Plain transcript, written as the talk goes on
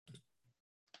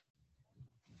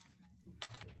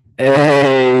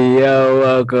Hey, yo,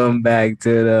 welcome back to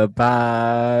the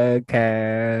podcast.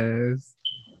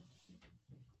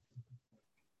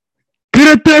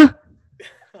 Get the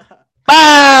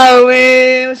bow,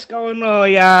 man. What's going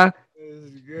on, y'all?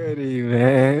 It's goody,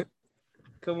 man.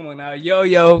 Come on now.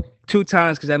 Yo, 2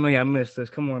 times because I know y'all missed us.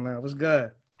 Come on now. What's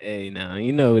good? Hey, now,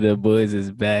 you know the boys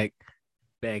is back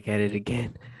at it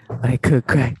again. Like cook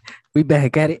crack. We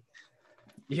back at it.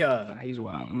 Yeah, he's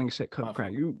wild. Nigga said My cook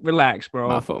crack. You relax, My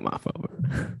bro. fault,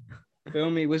 bro. Feel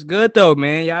me? What's good though,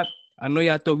 man? Y'all, I know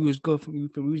y'all thought we was good for we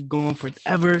was going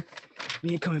forever.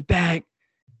 We ain't coming back.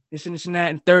 This and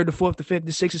that, and third, the fourth, the fifth,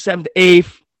 the sixth, the seventh, the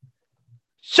eighth.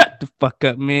 Shut the fuck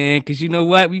up, man. Cause you know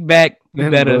what? We back. We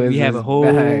Them better. We boys have a is whole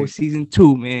back. season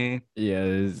 2, man.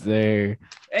 Yes, sir.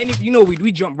 And if you know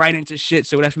we jump right into shit,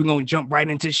 so that's we gonna jump right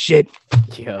into shit.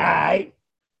 Yo. All right.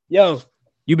 Yo,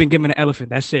 you've been given an elephant.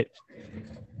 That's it.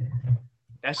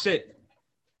 That's it.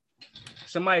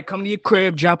 Somebody come to your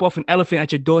crib, drop off an elephant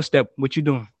at your doorstep. What you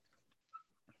doing?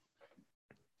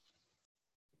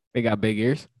 They got big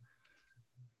ears.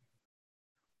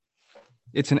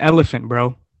 It's an elephant,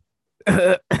 bro.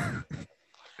 Come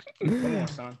Come on,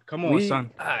 son. Come on, son.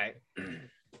 All right.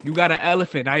 You got an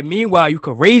elephant. All right. Meanwhile, you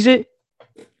could raise it.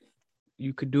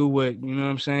 You could do what, you know what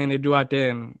I'm saying, they do out there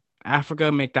in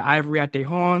Africa, make the ivory out their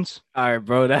horns. All right,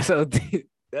 bro. That's so deep.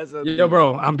 That's so Yo,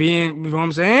 bro, I'm being, you know what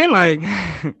I'm saying? Like,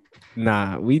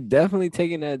 Nah, we definitely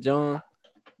taking that John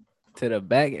to the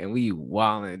back and we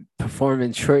wilding,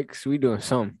 performing tricks. We doing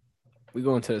something. We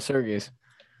going to the circus.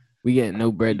 We getting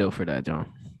no bread though for that,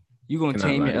 John. you gonna Cannot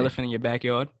tame lie your to you. elephant in your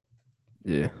backyard?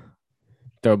 Yeah.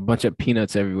 Throw a bunch of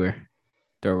peanuts everywhere.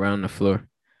 Throw around the floor.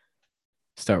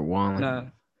 Start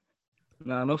wilding.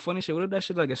 Nah, no funny shit. What if that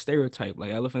shit like a stereotype?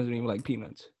 Like elephants don't even like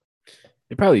peanuts.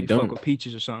 They probably They fuck don't. with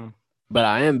peaches or something. But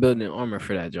I am building armor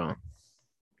for that, John.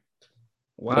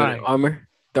 Building Why? armor.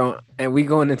 And we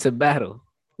going into battle.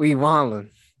 We wilding.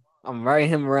 I'm riding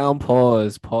him around.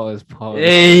 Pause.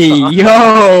 Hey,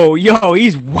 yo,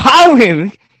 he's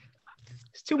wilding.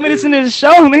 It's 2 minutes into the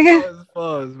show, nigga.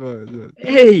 Pause.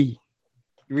 Hey,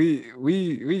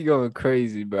 We going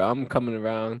crazy, bro. I'm coming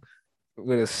around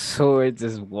with a sword,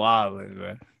 just wilding,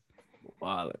 bro.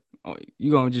 Wilding. oh,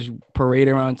 you gonna just parade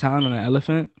around town on an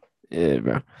elephant Yeah,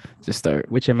 bro. Just start.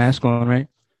 with your mask on, right?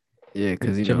 Yeah,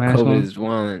 because With your mask COVID on? is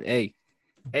wilding. Hey,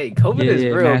 COVID is Yeah,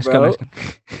 real, mask bro. on.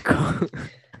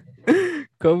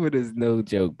 COVID is no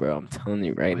joke, bro. I'm telling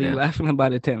you right Why you now. laughing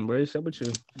about it, 10, bro? What's up with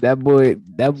you? That boy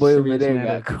over Serious there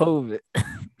matter. got COVID.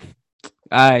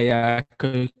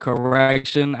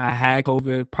 Correction. I had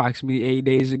COVID approximately 8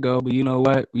 days ago, but you know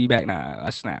what? We back now. I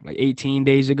snapped like 18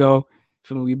 days ago.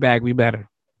 Feel me? We back. We better.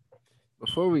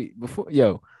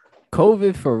 Yo,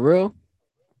 COVID for real.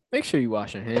 Make sure you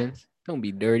wash your hands. Don't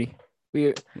be dirty.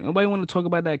 Nobody want to talk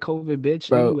about that COVID, bitch.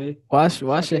 Bro, Anyway, wash your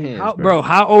fucking hands, bro.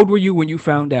 how old were you when you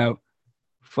found out?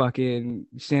 Fucking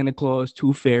Santa Claus,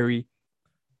 Tooth Fairy,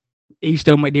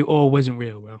 Easter, they all wasn't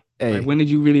real, bro. Hey, Like, when did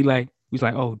you really like? You was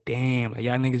like, oh damn, like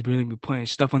y'all niggas really be putting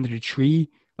stuff under the tree,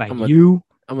 like I'm you.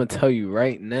 gonna tell you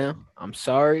right now. I'm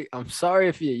sorry. I'm sorry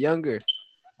if you're younger.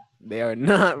 They are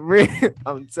not real.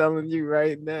 I'm telling you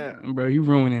right now. Bro, you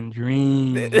ruining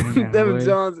dreams. Them boy.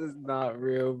 Jones is not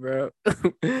real, bro.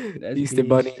 Easter beast.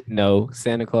 Bunny, no.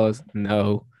 Santa Claus,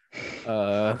 no.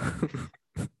 Uh,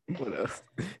 what else?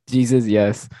 Jesus,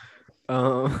 yes.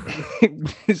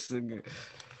 This nigga.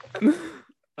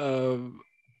 Um,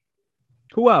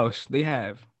 Who else they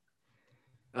have?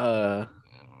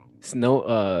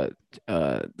 Snow,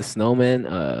 the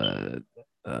snowman,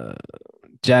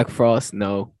 Jack Frost,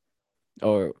 no.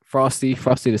 Or Frosty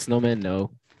the snowman, no.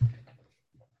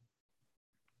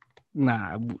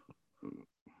 Nah,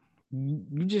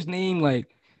 you just name like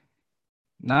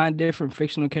 9 different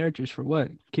fictional characters for what?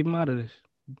 Keep them out of this.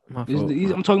 My fault.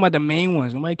 I'm talking about the main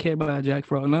ones. Nobody care about Jack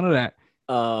Frost. None of that.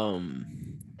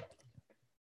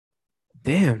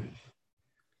 Damn.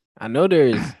 I know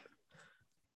there's.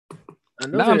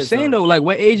 I'm saying though, like,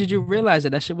 what age did you realize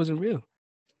that shit wasn't real?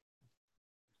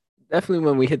 Definitely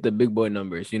when we hit the big boy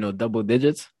numbers, double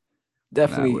digits.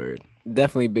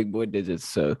 Definitely big boy digits.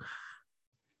 So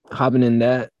hopping in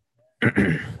that,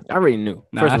 I already knew.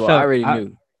 First of all, I already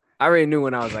knew. I already knew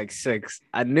when I was like 6.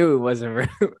 I knew it wasn't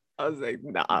real. I was like,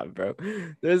 nah, bro.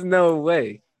 There's no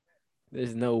way.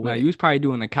 Nah, you was probably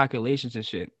doing the calculations and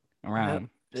shit around.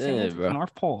 Yeah, bro.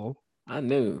 North Pole. I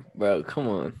knew, bro. Come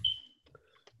on.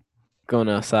 Going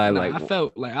outside, I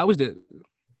felt like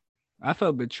I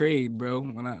felt betrayed, bro.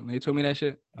 When they told me that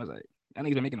shit, I was like, that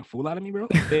niggas are making a fool out of me, bro.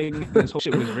 This whole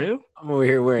shit was real. I'm over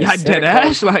here wearing dead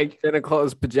ass, like Santa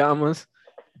Claus pajamas.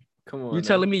 Come on. You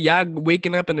telling me y'all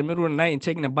waking up in the middle of the night and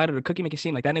taking a bite of the cookie, make it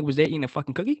seem like that nigga was there eating a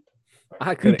fucking cookie?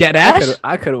 I could dead ass.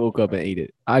 I could have woke up and ate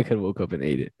it.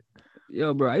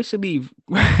 Yo, bro, I used to leave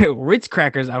Ritz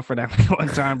crackers out for that one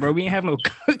time, bro. We ain't have no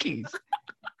cookies.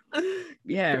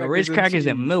 We had Ritz crackers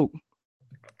and milk.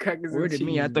 Crackers Word and to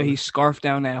me, I cheese, thought he scarfed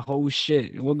down that whole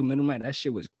shit. Woke up in the middle of the night, that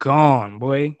shit was gone,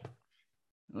 boy.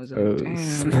 I was like,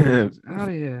 damn, out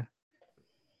of here.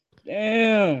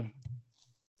 Damn.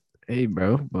 Hey,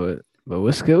 bro, but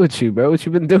what's good with you, bro? What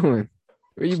you been doing?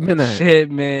 Where you been at? Shit,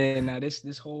 man. Now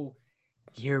this whole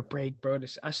year break, bro.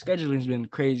 Our scheduling's been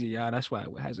crazy, y'all. That's why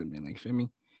it hasn't been, like, feel me,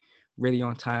 really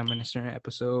on time in certain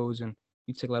episodes, and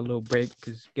we took like a little break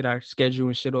because get our schedule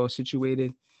and shit all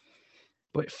situated.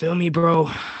 But feel me, bro.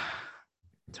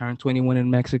 Turned 21 in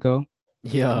Mexico.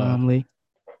 Yeah.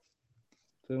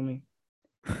 Feel me?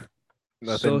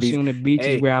 So soon the beach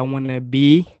is where I want to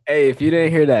be. Hey, if you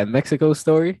didn't hear that Mexico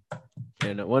story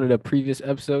in one of the previous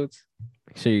episodes,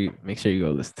 make sure you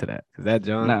go listen to that. Cause that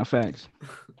John. Nah, facts.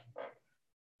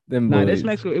 This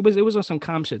Mexico. It was on some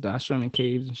calm shit though. I swim in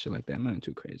caves and shit like that. Nothing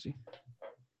too crazy.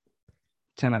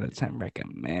 10 out of 10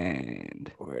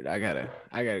 recommend. Word, I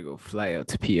gotta go fly out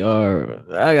to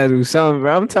PR. I gotta do something,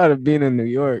 bro. I'm tired of being in New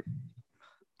York.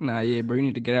 Nah, yeah, bro, you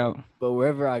need to get out. But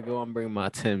wherever I go, I'm bringing my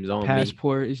Timbs on.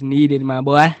 Passport is needed, my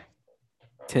boy.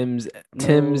 Timbs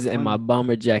and my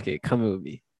bomber jacket coming with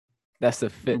me. That's the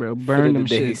fit, bro. Burn them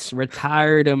shits.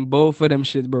 Retire them, both of them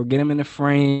shits, bro. Get them in the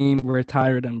frame.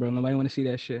 Retire them, bro. Nobody want to see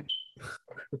that shit.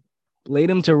 Lay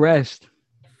them to rest.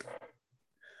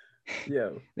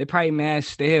 Yo, they probably mad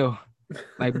stale.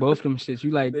 Like both of them shits.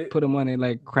 You like put them on it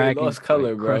like crack. They lost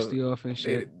color, like, bro. Crusty off and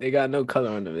shit. They got no color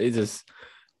on them. They just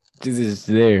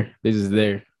there. They're just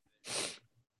there.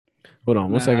 Hold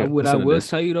on, 1 second. What I will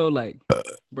tell you though, like,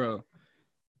 bro,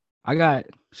 I got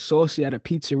saucy at a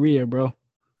pizzeria, bro.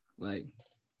 Like,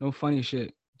 no funny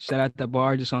shit. Sat at the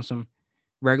bar just on some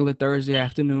regular Thursday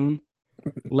afternoon.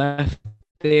 Left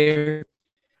there.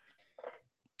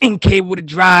 Ain't cable to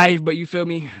drive, but you feel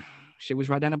me? Shit was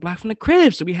right down the block from the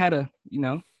crib, so we had to,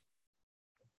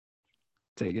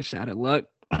 take a shot of luck.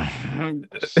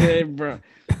 Shit, bro.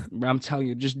 Bro, I'm telling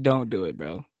you, just don't do it,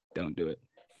 bro. Don't do it.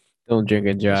 Don't drink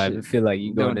and drive. I feel like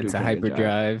you going into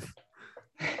hyperdrive.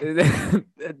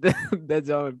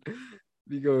 That's all.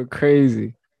 Be going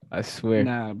crazy. I swear.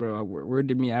 Nah, bro. Word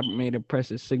to me, I made a press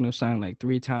the signal sign like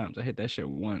 3 times. I hit that shit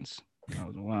once. I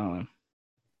was wilding.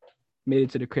 Made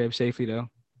it to the crib safely though.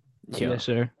 Yo. Yes,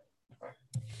 sir.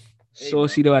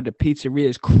 Saucy though at the pizzeria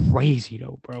is crazy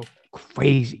though, bro.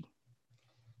 Crazy.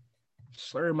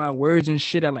 Slurring my words and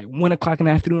shit at like 1 o'clock in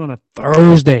the afternoon on a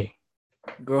Thursday.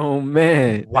 Grown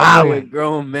man. Wow.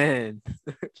 Grown man.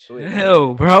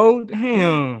 Chill, bro.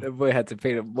 Damn. That boy had to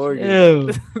pay the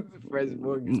mortgage. First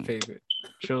mortgage payment.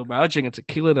 Chill, bro. I was drinking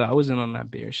tequila though. I wasn't on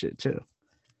that beer shit too.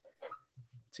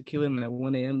 Tequila at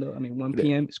 1 a.m. though. 1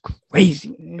 p.m. It's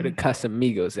crazy. Man. Where the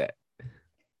Casamigos at?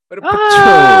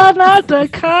 Not the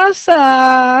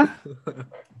Casa.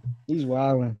 He's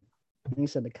wilding. He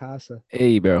said the Casa.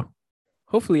 Hey, bro.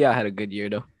 Hopefully y'all had a good year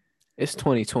though. It's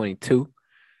 2022.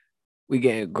 We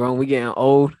getting grown. We getting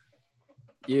old.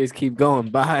 Years keep going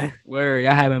by. Where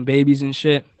y'all having babies and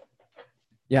shit?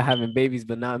 Y'all having babies,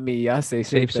 but not me. Y'all say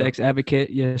safe sex advocate.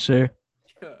 Yes, sir.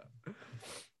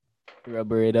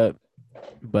 Rubber it up.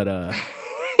 But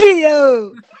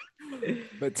yo.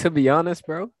 But to be honest,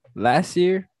 bro, last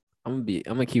year, I'm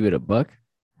gonna keep it a buck.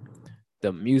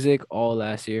 The music all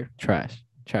last year, trash.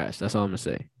 That's all I'm gonna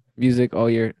say. Music all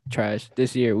year, trash.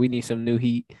 This year, we need some new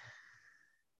heat.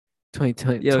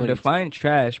 2020. Yo, define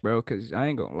trash, bro, because I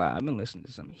ain't gonna lie. I've been listening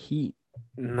to some heat.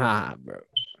 Nah, bro.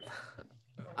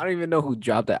 I don't even know who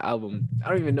dropped the album. I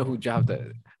don't even know who dropped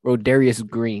the Rodarius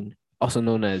Green, also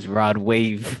known as Rod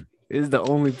Wave. Is the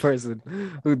only person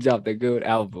who dropped a good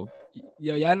album.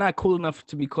 Yo, y'all not cool enough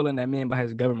to be calling that man by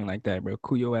his government like that, bro.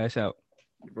 Cool your ass out.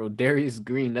 Rodarius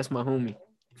Green, that's my homie.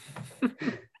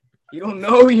 He don't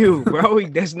know you, bro. He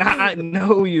does not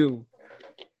know you.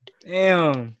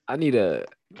 Damn. I need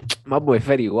my boy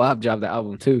Fetty Wap dropped the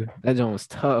album too. That joint was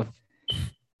tough.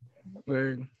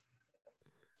 Word.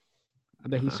 I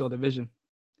bet he saw the vision.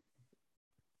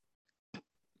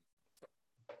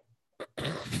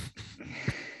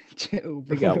 Chill, bro.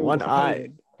 They got one eye.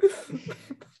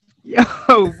 Yo,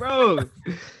 bro.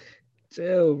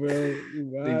 Chill, bro.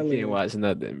 You can't watch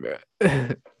nothing, bro.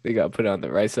 They got put on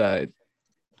the right side.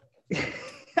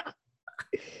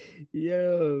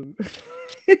 Yo.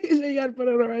 They got put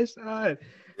on the right side.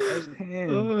 That's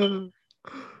him.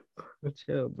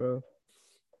 Chill, bro.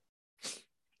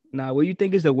 Nah, what do you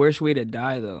think is the worst way to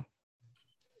die, though?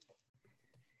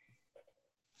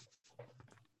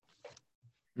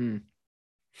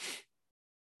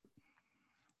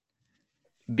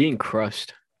 Being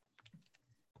crushed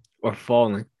or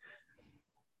falling.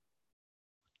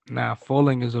 Nah,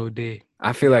 falling is OD.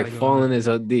 I feel like falling is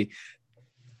OD.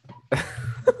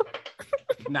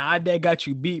 Nah, that got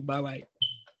you beat by like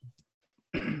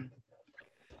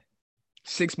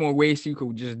 6 more ways you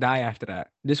could just die after that.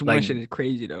 This one shit is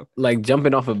crazy though. Like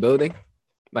jumping off a building,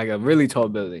 like a really tall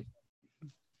building.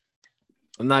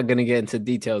 I'm not gonna get into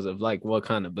details of like what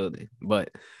kind of building, but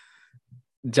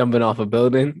jumping off a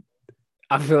building,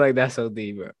 I feel like that's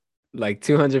OD, bro. Like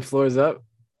 200 floors up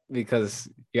because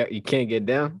you can't get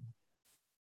down.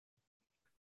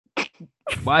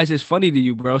 Why is this funny to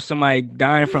you, bro? Somebody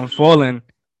dying from falling.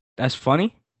 That's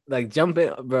funny. Like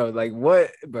jumping, bro. Like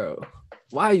what, bro?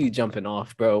 Why are you jumping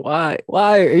off, bro? Why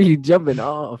are you jumping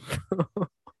off?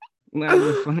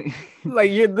 Nah, funny.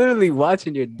 Like you're literally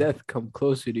watching your death come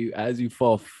closer to you as you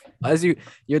fall.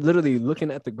 You're literally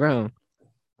looking at the ground,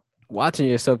 watching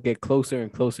yourself get closer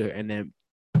and closer, and then.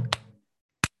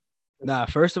 Nah,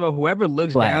 first of all, whoever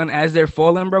looks down as they're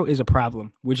falling, bro, is a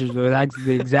problem. Which is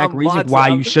the exact reason why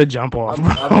you should jump off,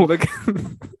 bro. Look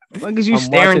at you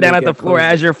staring down at the floor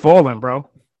as you're falling, bro.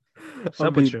 What's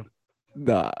up with you?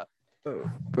 Nah,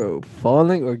 bro,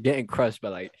 falling or getting crushed by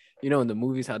like in the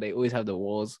movies how they always have the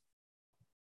walls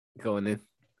going in.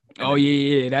 Oh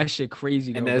yeah, that shit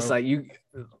crazy. And that's like you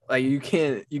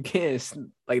can't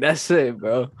like that's it,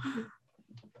 bro.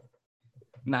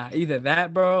 Nah, either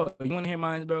that, bro. You want to hear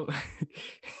mine, bro?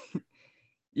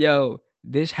 Yo,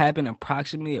 this happened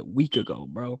approximately a week ago,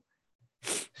 bro.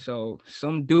 So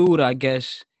some dude, I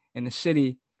guess, in the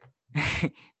city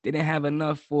didn't have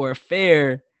enough for a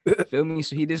fare. Feel me?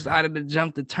 So he decided to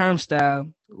jump the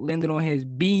turnstile, landed on his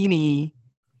beanie.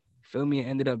 Feel me? And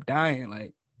ended up dying.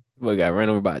 Like, boy got run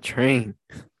over by a train.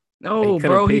 No,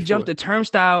 bro, he jumped the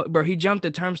turnstile, bro. He jumped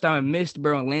the turnstile and missed,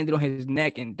 bro, and landed on his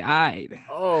neck and died.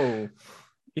 Oh.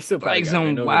 He still like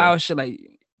some wild shit, like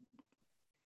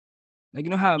you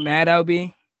know how mad I'll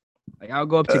be. Like I'll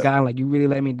go up to guy like, you really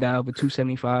let me die for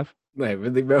 $275? Like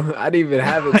really, bro? I didn't even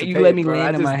have it. You let me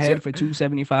land in my head for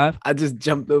 $275? I just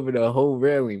jumped over the whole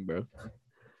railing, bro.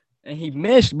 And he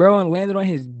missed, bro, and landed on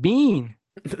his bean.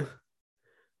 And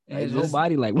his whole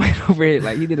body like went over it,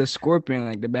 like he did a scorpion,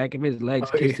 like the back of his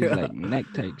legs kissed his like neck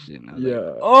type shit. Yeah.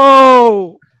 Like,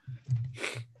 oh.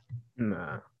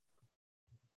 Nah.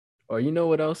 Or you know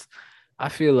what else? I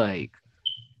feel like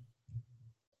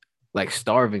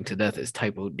starving to death is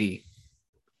type OD.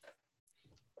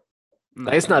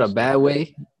 Like it's not a bad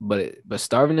way, but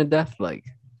starving to death, like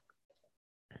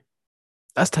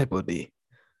that's type OD.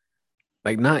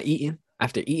 Like not eating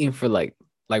after eating for like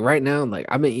right now, like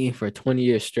I've been eating for 20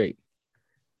 years straight.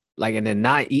 Like and then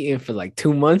not eating for like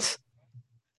 2 months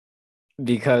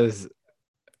because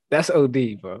that's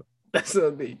OD, bro. That's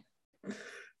OD.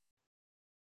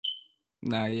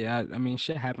 Nah, yeah, I mean,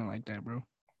 shit happened like that, bro.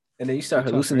 And then you start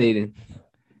hallucinating.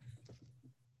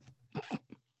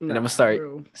 And I'm gonna start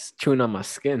chewing on my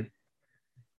skin.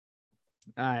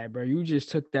 All right, bro. You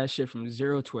just took that shit from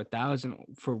 0 to 1,000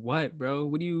 for what, bro?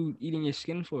 What are you eating your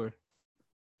skin for?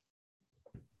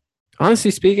 Honestly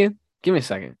speaking, give me a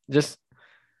second. Just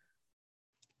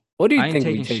what do you think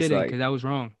we taste like? Because I was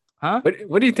wrong, huh?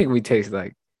 What do you think we taste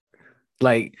like?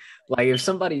 Like if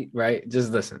somebody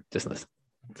just listen. Let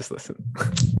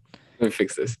me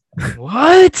fix this.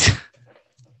 What?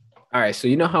 All right, so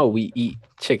you know how we eat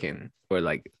chicken or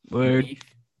like beef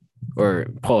or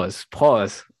pause.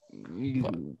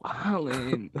 You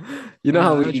know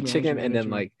how we eat chicken and then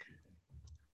like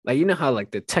you know how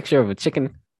like the texture of a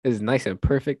chicken is nice and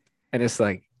perfect and it's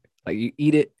like you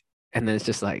eat it and then it's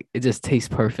just like it just tastes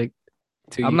perfect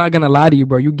to you. I'm not gonna lie to you,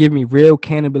 bro. You give me real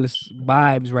cannibalistic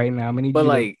vibes right now.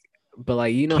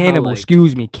 But you know cannibal, how,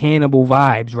 cannibal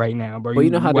vibes right now, bro. But you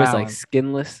know how there's like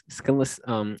skinless,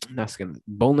 not skinless,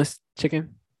 boneless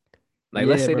chicken. Like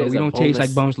let's say we don't taste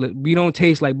like boneless. We don't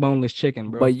taste like boneless chicken,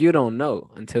 bro. But you don't know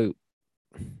until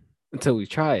we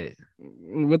try it.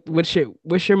 What's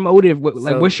your motive?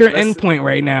 What's your end point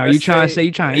right now? You trying to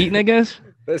eat niggas?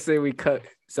 Let's say we cut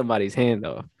somebody's hand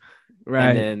off, right,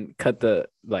 and then cut the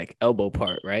like elbow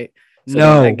part, right? So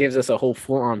that gives us a whole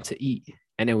forearm to eat,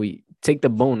 and then we take the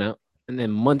bone out and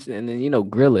then munch and then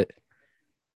grill it,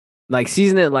 like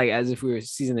season it like as if we were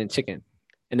seasoning chicken,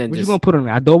 and then what you gonna put on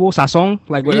adobo, sazon,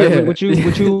 like what you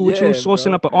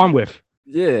saucing up an arm with?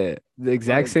 Yeah, the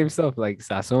exact same stuff like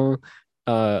sazon,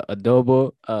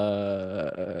 adobo.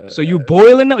 So you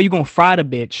boiling it or you gonna fry the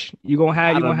bitch? You gonna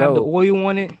have the oil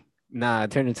on it? Nah,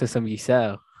 turn into some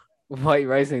giselle, white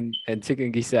rice and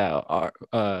chicken giselle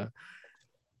or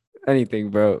anything,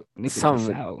 bro.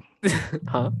 Something.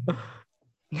 Huh?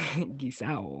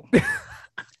 Gisao.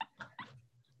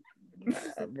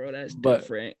 Bro, that's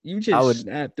different. You just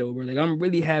snapped over. Like, I'm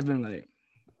really having like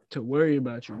to worry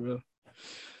about you, bro.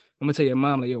 I'm gonna tell your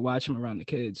mom, like, you're watching around the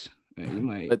kids. Man, you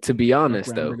might. But to be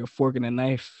honest, though, bring a fork and a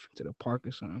knife to the park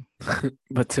or something.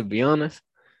 But to be honest,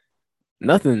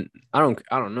 nothing. I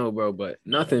don't know, bro. But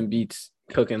nothing beats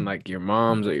cooking like your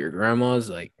mom's or your grandma's.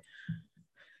 Like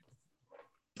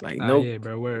no,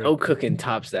 bro, no cooking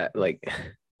tops that. Like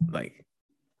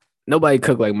nobody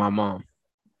cook like my mom.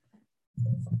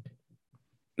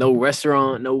 No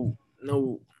restaurant, no.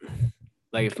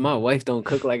 Like, if my wife don't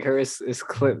cook like her, it's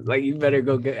clipped. Like, you better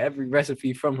go get every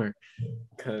recipe from her.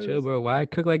 Chill, bro. Why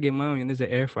cook like your mom and there's an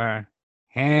air fryer?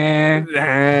 Nigga.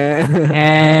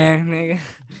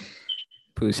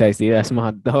 Pooh Shiesty, that's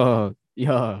my dog.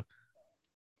 Yo. All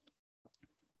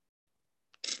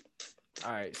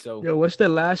right, so. Yo, what's the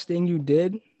last thing you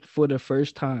did for the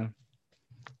first time?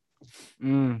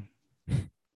 That's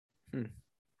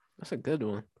a good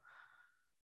one.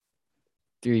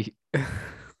 3.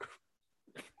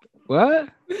 What?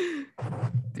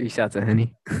 3 shots of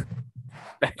Henny.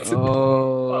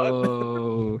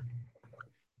 Oh.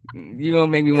 You gonna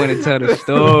make me want to tell the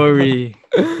story.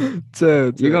 You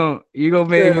gonna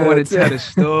make me want to tell the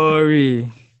story.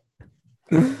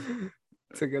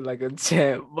 Took it like a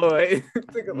champ, boy.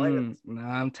 Took it like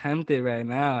Nah, I'm tempted right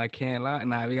now. I can't lie.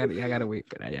 Nah, I gotta wait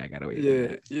for that. Yeah, I gotta wait.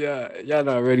 Yeah. Y'all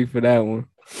not ready for that one.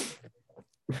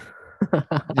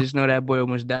 Just know that boy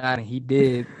almost died, and he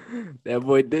did. That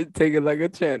boy did take it like a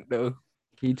champ, though.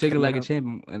 He took it like a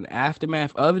champ. In the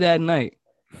aftermath of that night.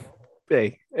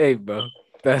 Hey, bro.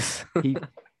 I'm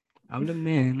the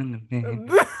man.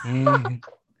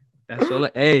 That's all.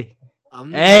 Hey.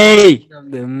 I'm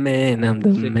the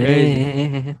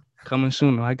man. Coming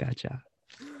soon, though. I got y'all.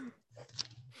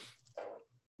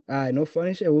 All right, no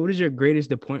funny shit. What is your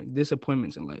greatest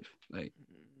disappointments in life? Like,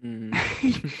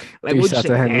 like what you say?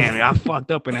 Damn, I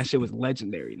fucked up and that shit was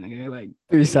legendary, nigga. Like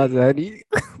 3 shots of Henny.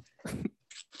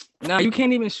 Nah, you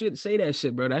can't even say that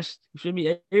shit, bro. That's should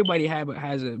be everybody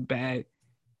has a bad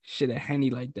shit of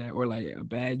Henny like that, or like a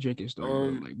bad drinking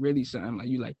story, like really something like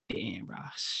you like, damn, bro,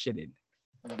 I shitted.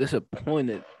 I'm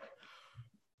disappointed.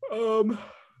 To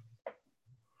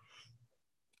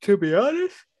be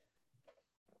honest,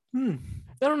 I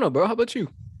don't know, bro. How about you?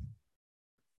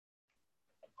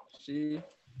 See,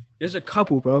 there's a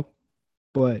couple, bro,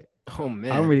 but oh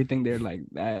man, I don't really think they're like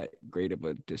that great of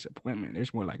a disappointment.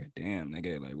 There's more like a damn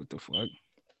nigga, like what the fuck.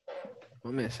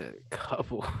 My man said a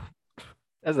couple.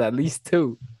 That's at least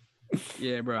 2.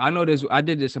 Yeah, bro. I know this. I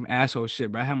did some asshole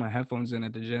shit, bro. I had my headphones in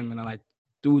at the gym, and I like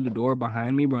threw the door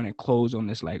behind me, bro, and it closed on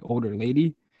this like older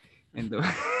lady, and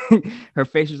her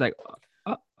face was like,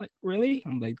 like really?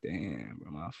 I'm like, damn,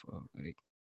 bro, my fault. Like,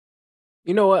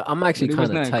 you know what? I'm actually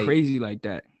kind of tight. Crazy like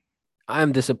that. I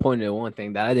am disappointed in one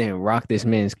thing, that I didn't rock this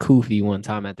man's kufi one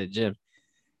time at the gym.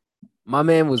 My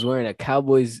man was wearing a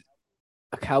cowboy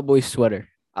sweater.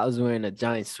 I was wearing a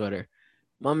Giants sweater.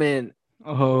 My man.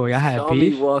 Oh, y'all had saw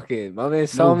beef? me walking. My man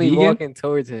saw me walking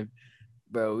towards him.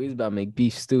 Bro, we was about to make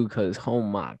beef stew because, oh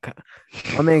my God.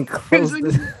 My man closed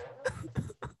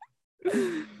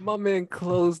My man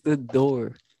closed the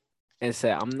door and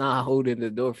said, I'm not holding the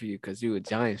door for you because you're a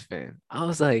Giants fan. I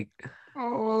was like,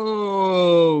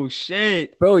 oh,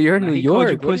 shit. Bro, you're in New York.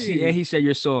 He called you pussy and he said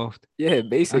you're soft. Yeah,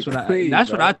 basically.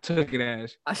 That's what I took it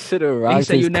as. I should have rocked his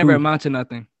He said you never amount to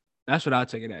nothing. That's what I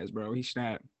took it as, bro. He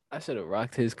snapped. I should have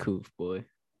rocked his coof, boy.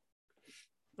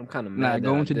 I'm kind of mad.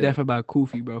 Going to death about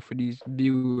Koofy, bro. For these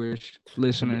viewers,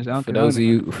 listeners out there. For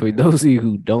those of you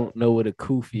who don't know what a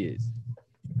Koofy is,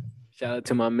 shout out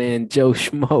to my man Joe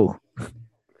Schmo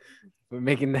for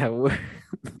making that word.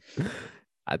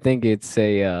 I think it's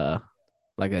a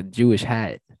like a Jewish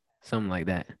hat, something like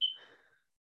that.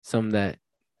 Something that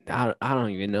I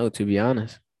don't even know, to be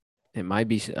honest. It might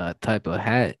be a type of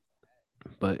hat,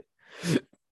 but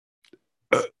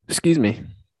excuse me.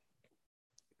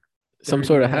 Some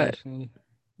sort of hat,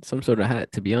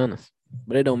 to be honest.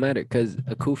 But it don't matter because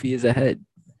a kufi is a head.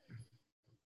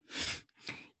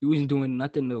 You wasn't doing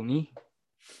nothing though, me.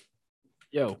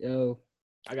 Yo,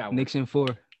 I got Nixon 4.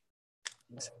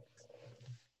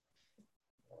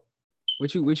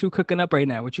 What you cooking up right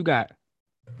now? What you got?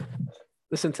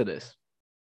 Listen to this.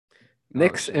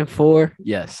 Knicks and 4,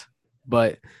 yes.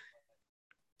 But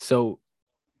so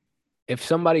if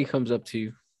somebody comes up to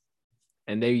you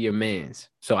and they're your mans,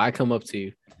 so I come up to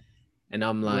you and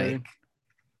I'm like,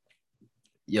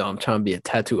 yo, I'm trying to be a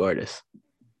tattoo artist,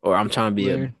 or I'm trying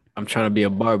to be a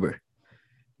barber,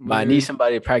 but I need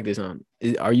somebody to practice on.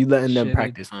 Are you letting them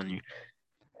practice on you?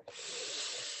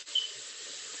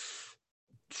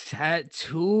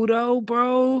 Tattoo though,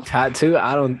 bro. Tattoo?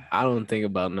 I don't think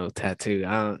about no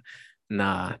tattoo.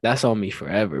 Nah, that's on me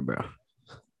forever, bro.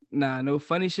 Nah, no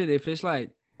funny shit. If it's like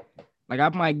I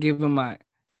might give him my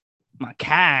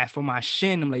calf or my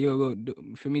shin. I'm like, yo, go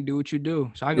do what you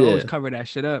do. So I can always cover that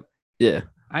shit up. Yeah.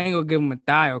 I ain't gonna give him a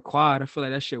thigh or quad. I feel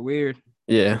like that shit weird.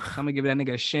 Yeah. So I'm gonna give that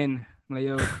nigga a shin. I'm like,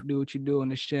 yo, do what you do on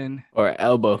the shin. Or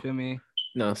elbow. Feel me?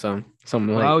 No, something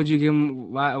Why would you give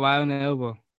him why on the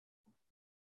elbow?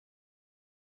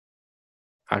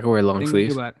 I can wear long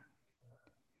sleeves.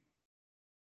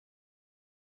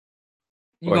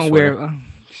 You gonna wear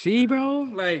see, bro?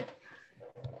 Like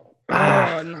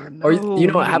no,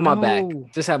 or have my back.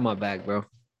 Just have my back, bro.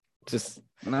 Just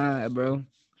nah, bro.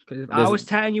 Because if I was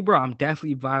tatting you, bro, I'm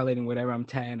definitely violating whatever I'm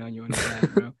tatting on you in the back,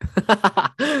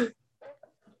 bro.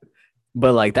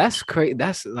 But like that's crazy.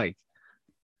 That's like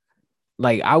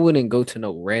I wouldn't go to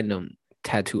no random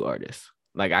tattoo artist.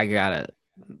 Like I gotta,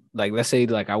 like let's say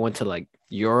like I went to like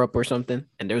Europe or something,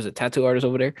 and there's a tattoo artist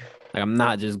over there. Like I'm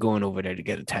not just going over there to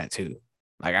get a tattoo.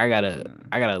 Like I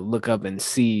gotta look up and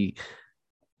see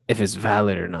if it's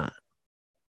valid or not.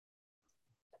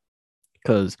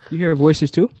 Cause you hear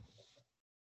voices too?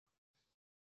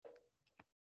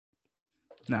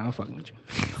 Nah, I'm fucking with you.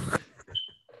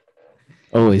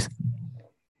 Always.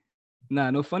 Nah,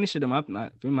 no funny shit.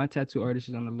 My tattoo artist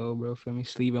is on the low, bro. Feel me?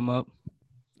 Sleeve him up.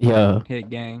 Yeah. Hit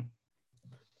gang.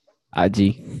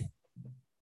 IG.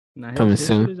 Nah, coming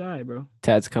soon. Is all right, bro.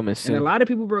 Tats coming soon. And a lot of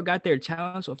people, bro, got their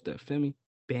talents off the, feel me,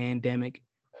 pandemic,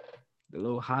 the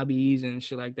little hobbies and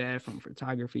shit like that, from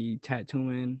photography,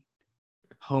 tattooing,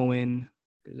 hoeing.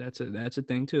 That's a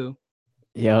thing too.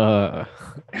 Yeah.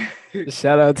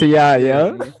 Shout out to y'all,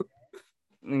 yo.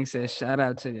 Nigga said shout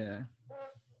out to y'all.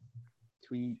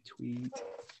 Tweet.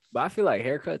 But I feel like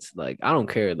haircuts, like I don't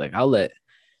care. Like I'll let,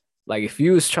 like if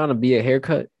you was trying to be a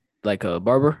haircut, like a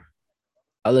barber,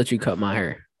 I'll let you cut my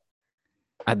hair.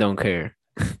 I don't care.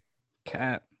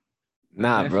 Cap.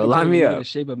 Nah, bro, line me up. The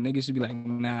shape up niggas should be like,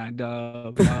 nah,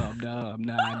 dub, nah,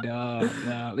 dub.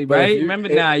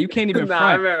 Right? You can't even front.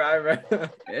 I remember.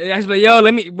 I like, yo,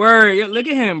 let me look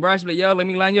at him, bro. I like, yo, let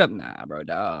me line you up. Nah, bro,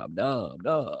 dub.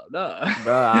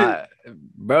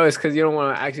 Bro, it's because you don't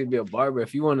want to actually be a barber.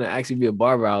 If you want to actually be a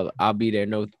barber, I'll be there.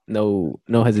 No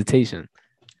hesitation.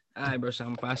 All right, bro. So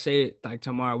if I say it like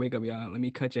tomorrow, wake up, y'all. Let me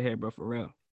cut your hair, bro, for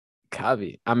real.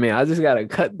 Copy. I mean, I just gotta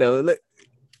cut though. Look.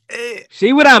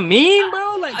 See what I mean,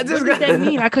 bro? Like, what does that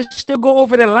mean? I could still go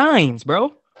over the lines,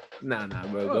 bro. Nah,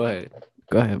 bro. Go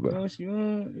ahead, bro.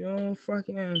 You don't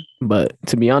fucking. But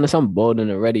to be honest, I'm bold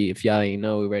and ready. If y'all ain't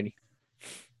know, we ready.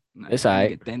 Nah, it's all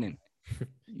right.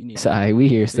 It's all right. We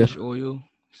here still. Fish oil.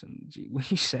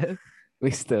 What you said?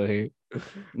 We still here.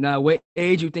 Nah, what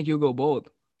age you think you'll go bold?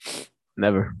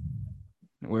 Never.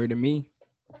 Word to me.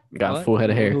 Got full head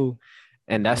of hair.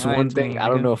 And that's one thing. I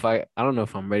don't know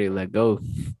if I'm ready to let go.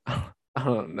 I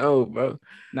don't know, bro.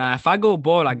 Nah, if I go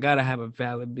bald, I gotta have a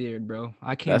valid beard, bro.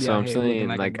 I can't be out here looking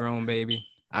like a grown baby.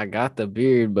 I got the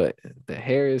beard, but the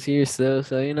hair is here still.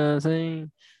 So you know what I'm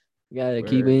saying? You gotta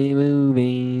keep it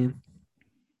moving.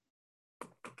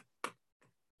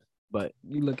 But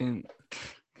you looking.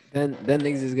 Then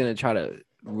niggas is gonna try to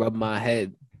rub my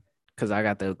head because I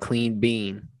got the clean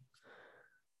bean.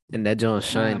 And that joint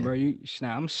shining. Nah, bro,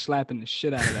 I'm slapping the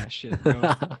shit out of that shit,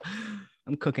 bro.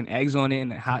 I'm cooking eggs on it in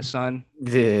the hot sun.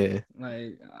 Yeah.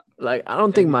 Like I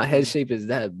don't think my head shape is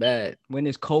that bad. When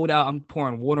it's cold out, I'm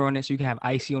pouring water on it so you can have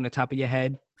icy on the top of your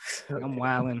head. Okay. I'm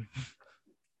wilding.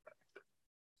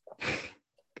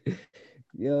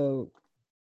 Yo.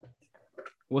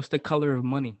 What's the color of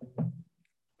money?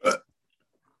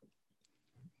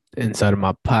 Inside of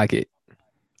my pocket.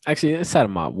 Actually, inside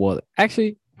of my wallet.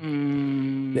 Actually, the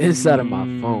inside of my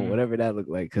phone, whatever that look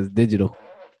like, because digital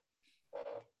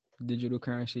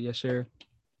currency, yes sir.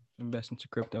 Invest into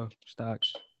crypto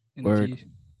stocks. Word.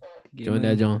 Join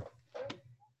that, John.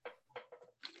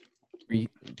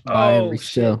 Buy and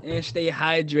resell. Shit. And stay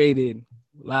hydrated.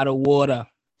 A lot of water.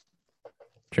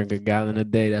 Drink a gallon a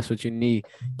day. That's what you need.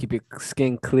 Keep your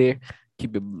skin clear.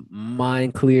 Keep your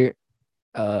mind clear.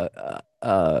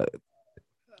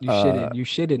 You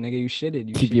shitted, nigga. You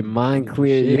shitted. Keep your mind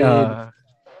clear. Yeah.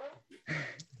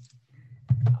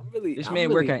 This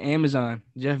man work at Amazon.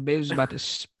 Jeff Bezos is about to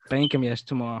spank him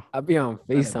tomorrow. I'll be on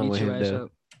FaceTime with him though.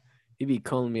 He be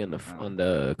calling me on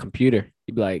the computer.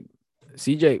 He be like,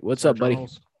 CJ, what's up, buddy?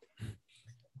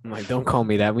 I'm like, don't call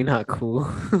me that. We not cool.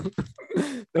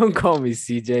 Don't call me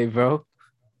CJ, bro.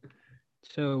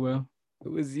 Chill, bro.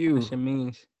 It was you. What it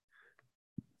means.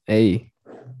 Hey.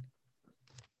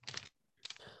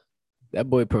 That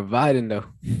boy providing though.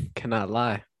 Cannot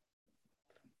lie.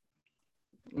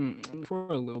 For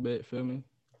a little bit, feel me?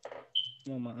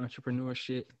 I'm on my entrepreneur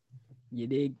shit. You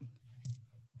dig?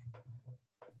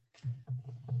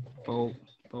 Bolt.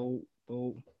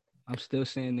 I'm still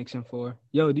saying Nixon 4.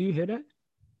 Yo, do you hear that?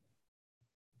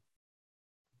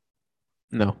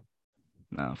 No.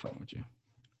 Nah, I'm fucking with you.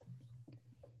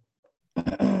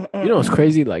 You know what's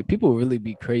crazy? Like, people really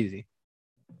be crazy.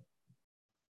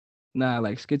 Nah,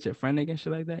 like schizophrenic and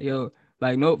shit like that. Yo,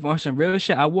 like, no, for some real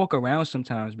shit, I walk around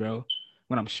sometimes, bro,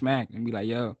 when I'm smacked and be like,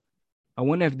 yo, I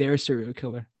wonder if they're a serial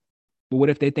killer. But what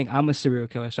if they think I'm a serial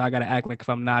killer? So I got to act like if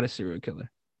I'm not a serial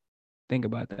killer. Think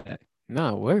about that.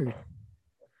 Nah, word.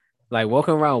 Like,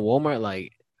 walking around Walmart,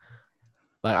 like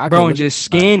I bro, could and just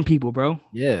scan people, bro.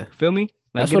 Yeah. Feel me?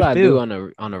 Like, that's what I do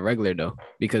on a regular, though,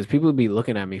 because people be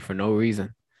looking at me for no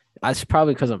reason. That's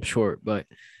probably because I'm short, but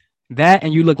that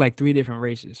and you look like 3 different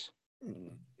races.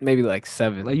 Maybe like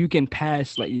 7. Like, you can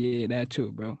pass, like, yeah, that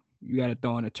too, bro. You got to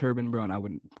throw on a turban, bro, and I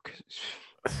wouldn't.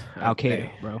 Al Qaeda,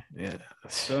 bro. Yeah.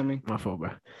 Feel me? My fault,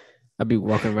 bro. I'd be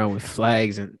walking around with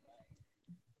flags and.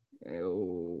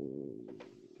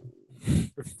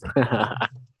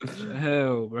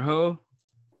 Hell, bro.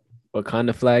 What kind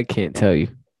of flag? Can't tell you.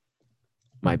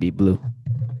 Might be blue.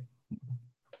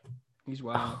 He's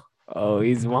wild. Oh,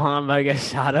 he's wild. I get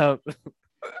shot up.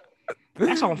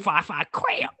 That's on 5-5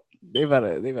 crap. They about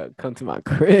to come to my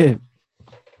crib.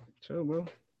 Chill, bro.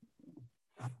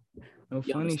 No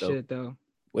funny shit though.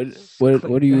 What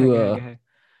are you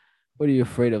what are you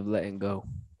afraid of letting go?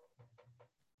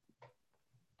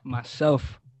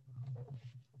 Myself.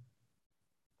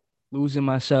 Losing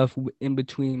myself in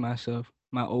between myself.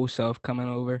 My old self coming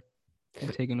over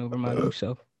and taking over my new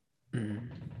self.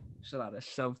 It's a lot of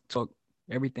self-talk.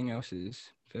 Everything else is,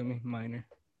 feel me, minor.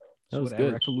 So whatever.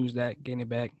 Good. I could lose that, gain it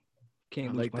back.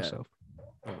 Can't lose myself.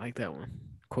 I like that one.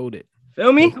 Quote it.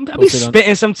 Feel me? I be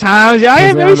spitting sometimes. Y'all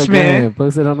ain't really spitting.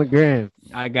 Post it on the gram.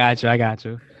 I got you.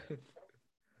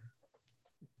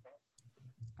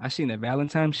 I seen the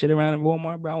Valentine shit around at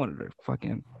Walmart, bro. I wanted to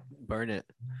fucking burn it.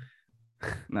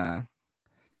 Nah.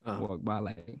 Walk by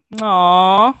like,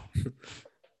 aww.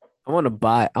 I want to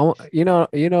buy. You know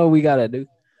what we gotta do?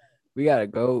 We gotta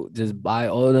go just buy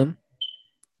all of them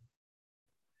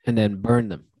and then burn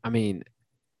them. I mean,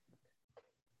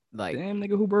 like, damn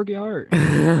nigga, who broke your heart?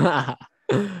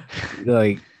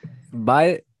 Like, buy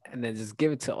it and then just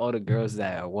give it to all the girls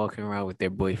that are walking around with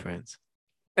their boyfriends,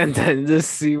 and then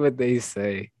just see what they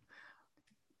say.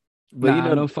 But you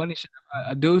know, no funny shit.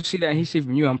 I do see that he see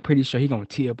from you. I'm pretty sure he gonna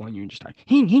tee up on you and just like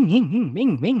hing. You're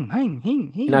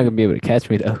not gonna be able to catch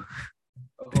me though.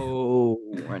 Oh,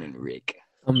 running Rick.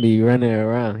 I'm gonna be running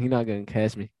around. He's not gonna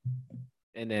catch me,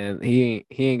 and then he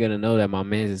ain't gonna know that my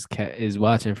man is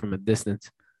watching from a distance.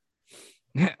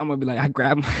 I'm gonna be like, I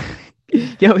grab him.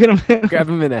 Yo, hit him. Grab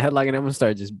him in the headlock and I'm gonna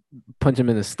start just punch him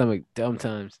in the stomach dumb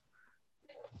times.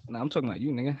 Nah, I'm talking about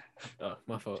you, nigga. Oh,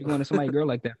 my fault. You going to somebody girl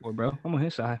like that for, bro? I'm on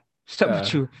his side. What's up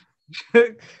with you?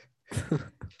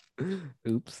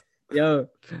 Oops. Yo,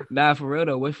 nah, for real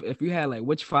though. If you had like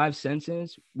which 5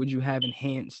 senses would you have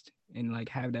enhanced and like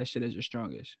have that shit as your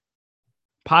strongest?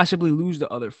 Possibly lose the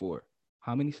other 4.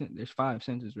 How many senses? There's 5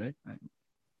 senses, right?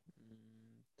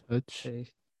 Touch.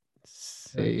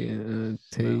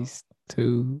 Taste.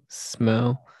 2.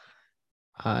 Smell.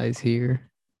 Eyes,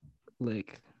 hear.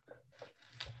 Lick.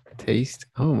 Taste.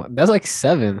 Oh my, that's like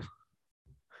 7.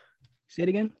 Say it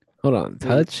again. Hold on.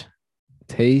 Touch.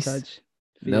 Taste.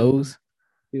 Nose.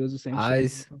 Feels the same.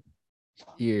 Eyes. Shit.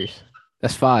 Ears.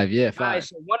 That's 5. Yeah, 5. Right,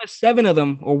 so 1 of 7 of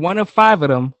them, or 1 of 5 of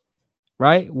them,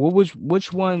 right?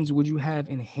 Which ones would you have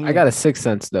enhanced? I got a 6th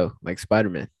sense though, like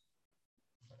Spider-Man.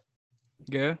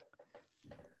 Yeah.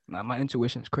 Nah, my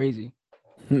intuition's crazy.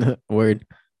 Word.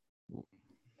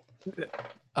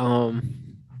 I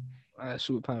got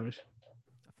superpowers.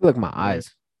 I feel like my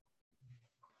eyes.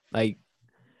 Like,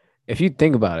 if you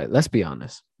think about it, let's be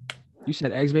honest. You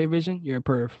said X-ray vision? You're a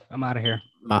perv. I'm out of here.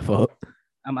 My fault.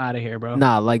 I'm out of here, bro.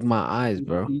 Nah, like my eyes,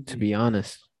 bro. To be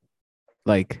honest.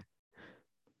 Like,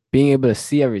 being able to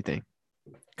see everything.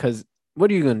 Because what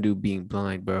are you going to do being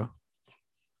blind, bro?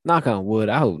 Knock on wood.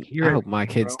 I hope my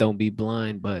kids don't be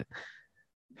blind, but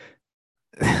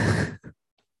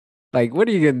like, what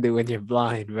are you going to do when you're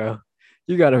blind, bro?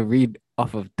 You got to read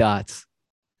off of dots.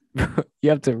 You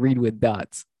have to read with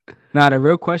dots. Nah, the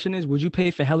real question is, would you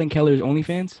pay for Helen Keller's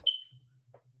OnlyFans?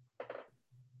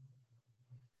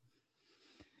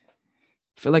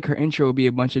 I feel like her intro would be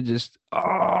a bunch of just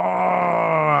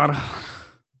like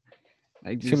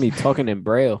just should be talking in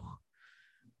Braille.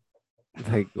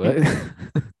 Like what?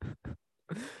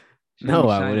 No,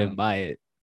 I wouldn't buy it.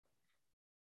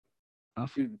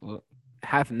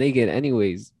 Half naked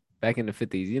anyways, back in the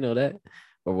 50s. You know that?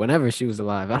 or whenever she was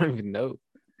alive. I don't even know.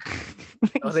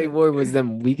 All they wore was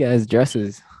them weak ass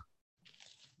dresses.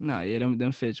 Nah, yeah,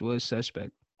 them fits was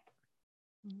suspect.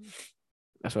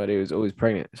 That's why they was always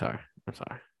pregnant. Sorry, I'm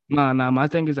sorry. Nah. My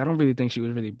thing is, I don't really think she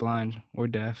was really blind or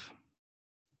deaf.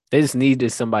 They just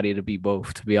needed somebody to be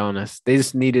both. To be honest, they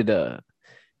just needed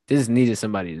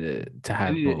somebody to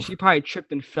have both. She probably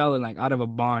tripped and fell and like out of a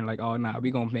barn. Like, oh nah,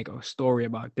 we gonna make a story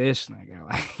about this. Like,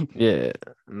 yeah,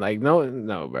 like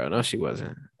no, bro, no, she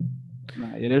wasn't.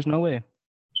 Nah, yeah, there's no way.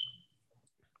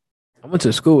 I went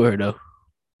to school with her though.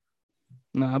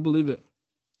 Nah, I believe it.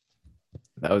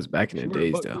 That was back in the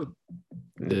days though.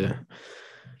 Yeah,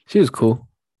 she was cool.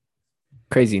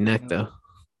 Crazy neck though.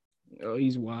 Oh,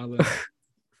 he's wild.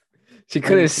 She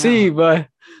couldn't see, but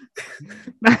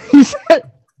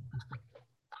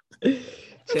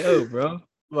chill, bro.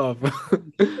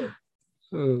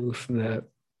 Oh, snap.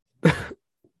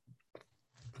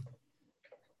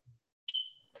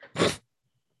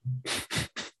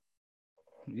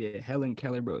 Yeah, Helen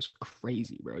Keller, bro, is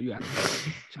crazy, bro. You gotta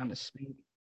trying to speak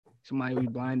somebody who's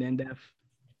blind and deaf.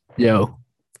 Yo,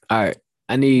 all right.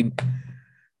 I need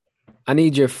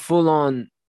your full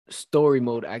on story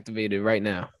mode activated right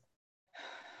now.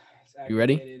 You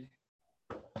ready?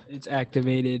 It's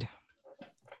activated.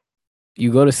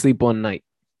 You go to sleep one night,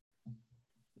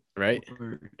 right?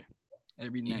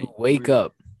 Every night. You wake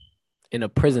up in a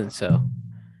prison cell,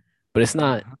 but it's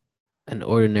not an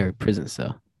ordinary prison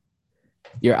cell.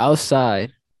 You're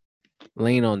outside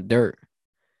laying on dirt,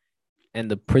 and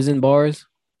the prison bars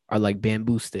are like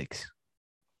bamboo sticks.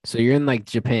 So you're in like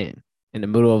Japan, in the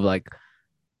middle of like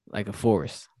a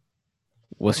forest.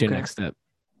 What's your next step?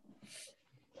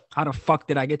 How the fuck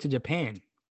did I get to Japan?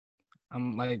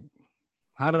 I'm like,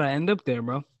 how did I end up there,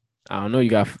 bro? I don't know. You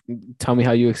got tell me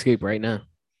how you escape right now.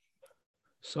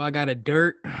 So I got a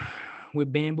dirt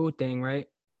with bamboo thing, right?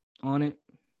 On it.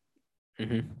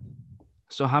 Mm-hmm.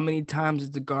 So how many times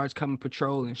did the guards come and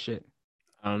patrol and shit?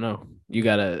 I don't know. You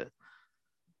gotta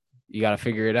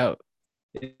figure it out.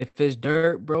 If it's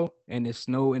dirt, bro, and it's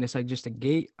snow and it's like just a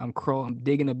gate, I'm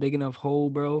digging a big enough hole,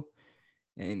 bro,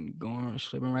 and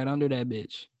slipping right under that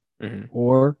bitch. Mm-hmm.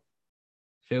 Or,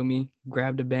 feel me,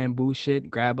 grab the bamboo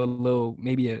shit, grab a little,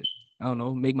 maybe I don't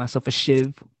know, make myself a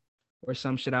shiv or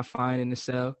some shit I find in the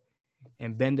cell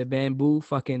and bend the bamboo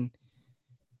fucking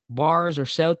bars or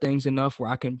cell things enough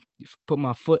where I can put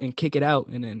my foot and kick it out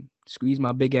and then squeeze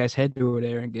my big ass head through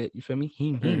there and get, you feel me?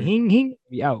 Hing,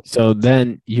 be out. So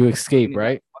then you escape,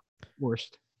 right?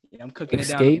 Worst. Yeah, I'm cooking it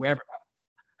down wherever.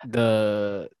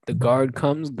 The guard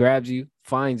comes, grabs you,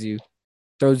 finds you,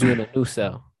 throws you in a new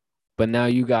cell. But now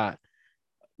you got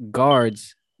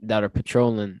guards that are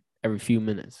patrolling every few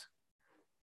minutes.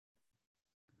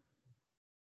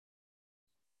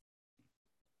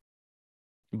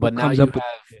 But now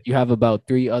you have about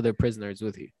 3 other prisoners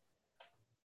with you.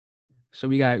 So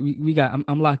we got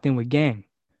I'm locked in with gang.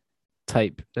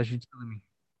 Type. That's what you're telling me.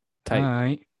 Type. All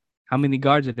right. How many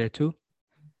guards are there? 2?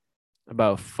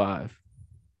 About 5.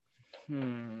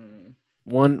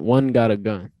 One got a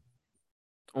gun.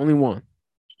 Only one.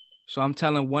 So I'm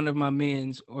telling one of my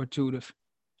mans or 2 to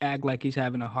act like he's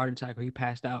having a heart attack or he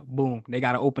passed out. Boom. They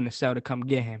got to open the cell to come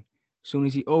get him. As soon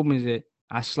as he opens it,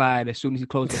 I slide. As soon as he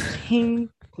closes it,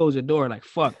 close the door. Like,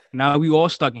 fuck. Now we all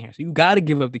stuck in here. So you got to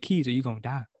give up the keys or you're going to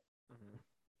die.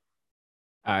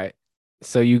 All right.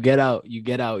 So you get out.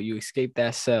 You escape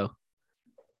that cell.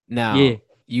 Now,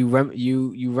 you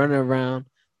run around.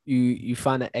 You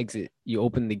find an exit. You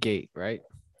open the gate, right?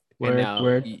 And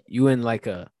now you in like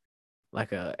a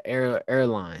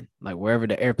airline, like wherever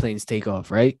the airplanes take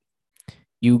off, right?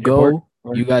 You go,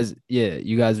 you guys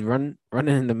running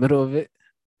in the middle of it.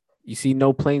 You see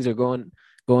no planes are going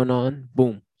on.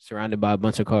 Boom, surrounded by a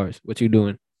bunch of cars. What you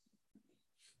doing?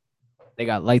 They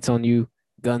got lights on you,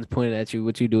 guns pointed at you.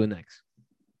 What you doing next?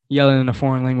 Yelling in a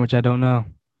foreign language I don't know,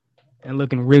 and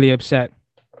looking really upset,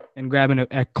 and grabbing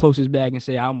a closest bag and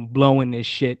say, "I'm blowing this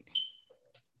shit."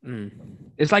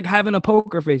 It's like having a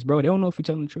poker face, bro. They don't know if you're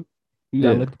telling the truth. You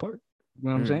gotta look the part. You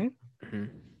know what I'm saying?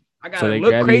 I gotta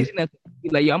look crazy and be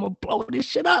like, yo, I'm gonna blow this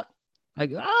shit up.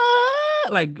 Like,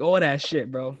 like all that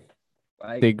shit, bro.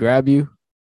 Like, they grab you,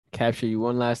 capture you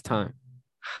one last time,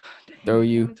 throw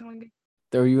you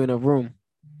in a room.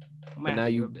 But now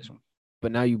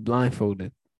you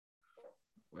blindfolded.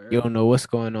 Word. You don't know what's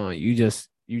going on. You just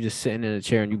sitting in a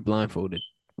chair and you blindfolded.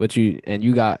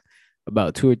 You got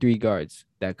about 2 or 3 guards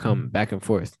that come back and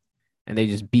forth, and they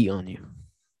just beat on you.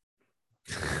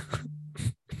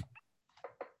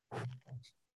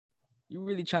 You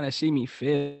really trying to see me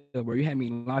fail, bro? You had me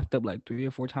locked up like 3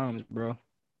 or 4 times, bro.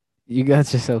 You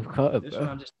got yourself caught, This bro. one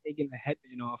I'm just taking the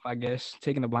headband off, I guess,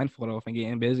 taking the blindfold off and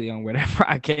getting busy on whatever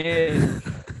I can.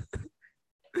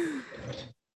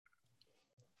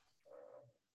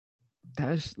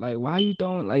 That's like, why you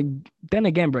don't like? Then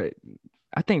again, bro,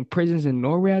 I think prisons in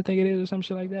Norway, I think it is, or some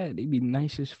shit like that. They be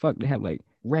nice as fuck. They have like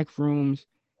rec rooms.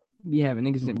 Be having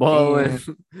niggas in Balling. bands.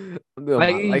 I'm doing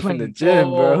Like my you life in the playing gym,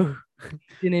 ball, bro.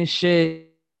 and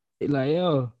shit. Like,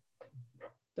 yo,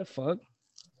 the fuck?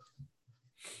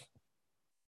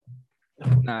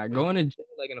 Nah, going to jail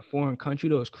like in a foreign country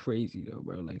though is crazy though,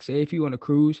 bro. Like, say if you on a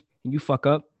cruise and you fuck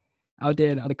up out there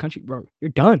in the other country, bro, you're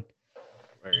done.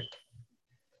 Right.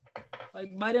 Like,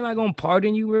 why am I gonna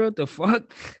pardon you, bro? What the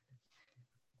fuck?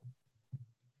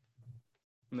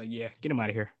 I'm like, yeah, get him out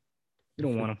of here. You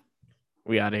don't want him.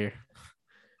 We out of here.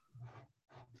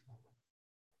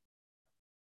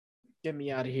 Get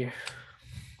me out of here.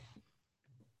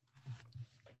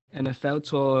 NFL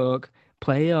talk.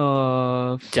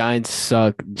 Playoffs. Giants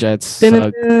suck. Jets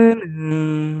suck.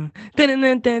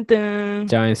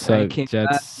 Giants suck.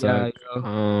 Jets suck.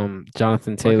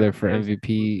 Jonathan Taylor for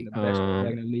MVP. The best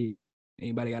quarterback in the league.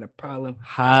 Anybody got a problem?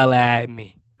 Holla at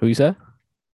me. Who you said?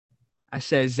 I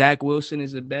said Zach Wilson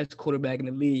is the best quarterback in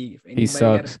the league. If anybody He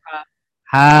sucks. Got a problem,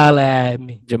 holla at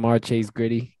me. Jamar Chase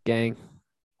Gritty gang.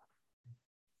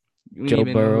 You didn't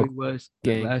even know who he was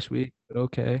gang. Last week, but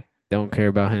okay. Don't care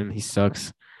about him. He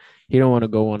sucks. He don't want to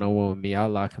go one-on-one with me. I'll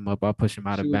lock him up. I'll push him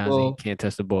out of bounds. He can't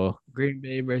touch the ball. Green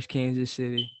Bay versus Kansas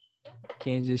City.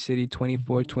 Kansas City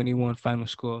 24-21 final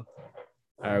score.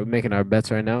 All right, we're making our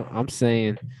bets right now. I'm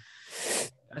saying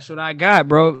that's what I got,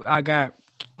 bro. I got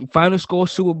final score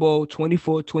Super Bowl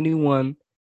 24-21.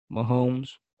 Mahomes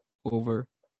over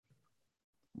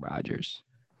Rodgers.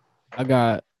 I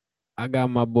got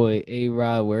my boy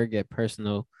A-Rod where it get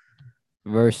personal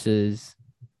versus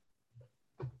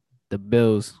the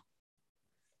Bills.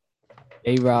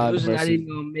 A-Rod versus not even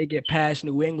gonna make it past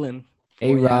New England.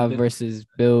 A-Rod versus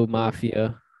Bill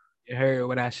Mafia. You heard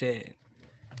what I said.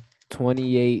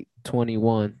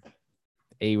 28-21.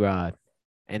 A-Rod.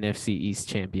 NFC East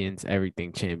champions,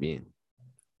 everything champion.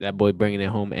 That boy bringing it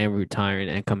home and retiring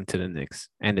and coming to the Knicks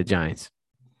and the Giants.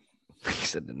 He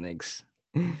said the Knicks.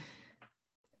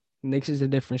 Knicks is a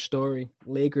different story.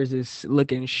 Lakers is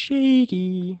looking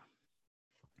shaky.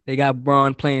 They got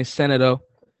Braun playing center though.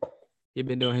 He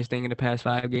been doing his thing in the past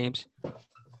 5 games.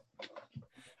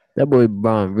 That boy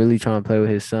Braun really trying to play with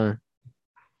his son.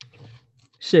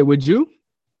 Shit, would you?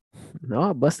 No,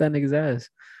 I'll bust that nigga's ass.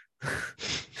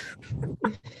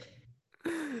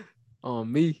 On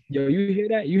me. Yo, you hear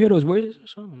that? You hear those words?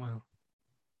 Wow.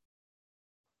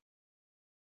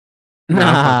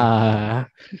 Nah.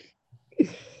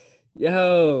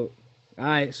 Yo. All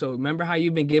right. So remember how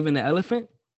you've been giving the elephant?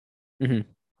 Mm-hmm.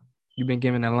 You've been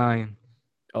giving the lion.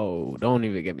 Oh, don't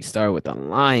even get me started with the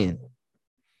lion.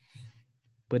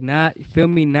 But not, you feel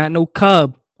me? Not no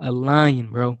cub. A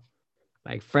lion, bro.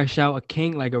 Like fresh out a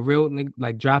king, like a real,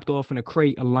 like dropped off in a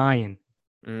crate, a lion.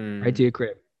 Right to your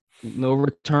crib. No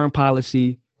return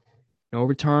policy. No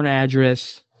return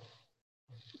address.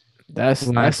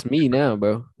 That's me now,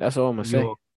 bro. That's all I'm gonna say.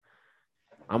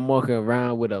 I'm walking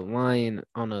around with a lion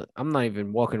I'm not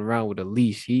even walking around with a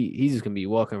leash. He's just gonna be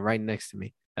walking right next to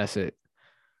me. That's it.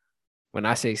 When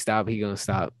I say stop, he gonna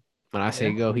stop. When I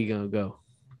say go, he gonna go.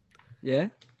 Yeah.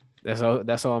 That's all I'm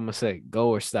gonna say. Go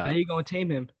or stop. How you gonna tame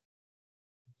him?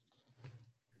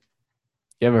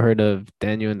 You ever heard of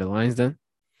Daniel and the Lion's Den?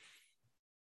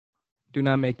 Do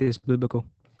not make this biblical.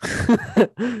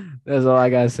 That's all I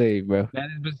gotta say, bro. That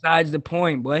is besides the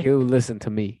point, boy. He'll listen to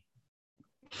me.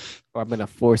 Or I'm gonna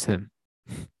force him.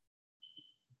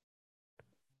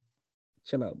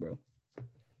 Chill out, bro.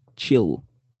 Chill.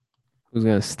 Who's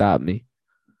gonna stop me?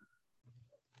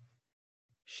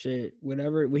 Shit,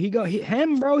 whatever. Well,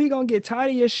 him, bro. He gonna get tired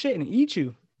of your shit and eat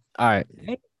you. All right.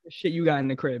 The shit you got in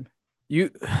the crib. You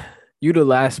the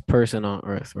last person on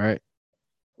earth, right?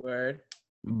 Word.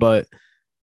 But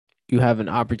you have an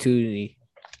opportunity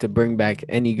to bring back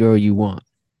any girl you want.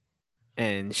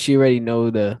 And she already know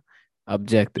the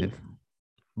objective.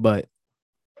 But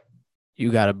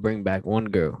you got to bring back one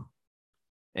girl.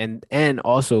 And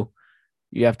also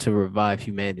you have to revive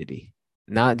humanity.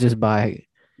 Not just by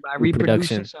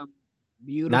reproduction.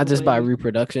 Not just by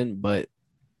reproduction, but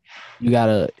you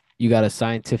got to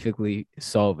scientifically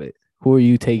solve it. Who are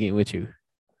you taking with you?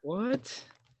 What?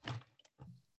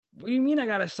 What do you mean I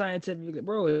got a scientific,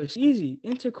 bro? It's easy.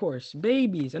 Intercourse,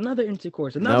 babies, another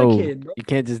intercourse, another kid, bro. You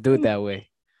can't just do it that way.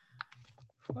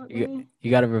 You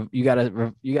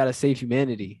gotta save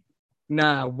humanity.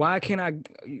 Nah, why can't I?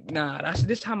 Nah,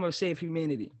 this time I'm gonna save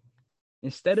humanity.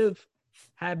 Instead of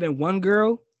having one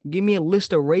girl Give me a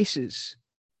list of races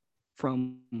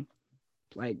from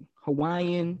like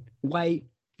Hawaiian, white,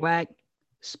 black,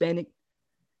 Hispanic,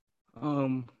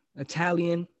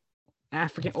 Italian,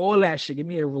 African, all that shit. Give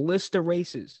me a list of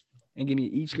races and give me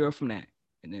each girl from that.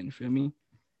 And then, feel me?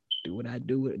 Do what I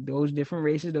do with those different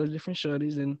races, those different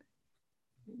shorties, and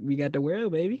we got the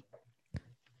world, baby.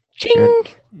 Ching!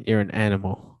 You're an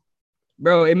animal.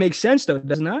 Bro, it makes sense though,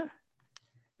 does not?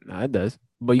 No, it does.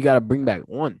 But you gotta bring back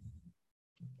one.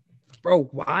 Bro,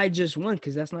 why just one?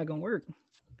 Because that's not gonna work.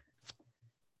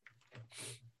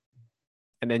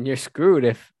 And then you're screwed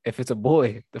if it's a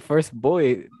boy. The first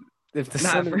boy, if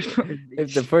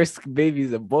the first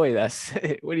baby's a boy, that's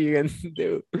it. What are you gonna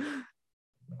do?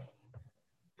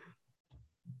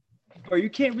 Bro, you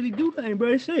can't really do nothing,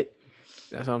 bro. That's it.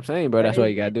 That's what I'm saying, bro. That's why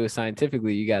you gotta do it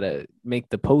scientifically. You gotta make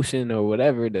the potion or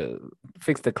whatever to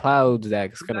fix the clouds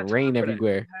that's gonna rain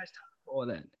everywhere. All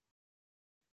that.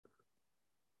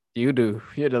 You do.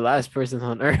 You're the last person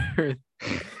on earth.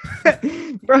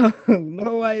 Bro,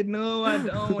 no, I don't.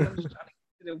 I'm just trying to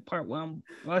get to the part where I'm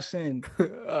busting.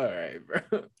 All right, bro.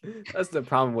 That's the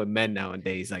problem with men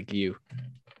nowadays, like you.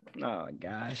 Oh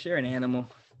gosh, you're an animal.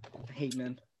 I hate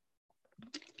men.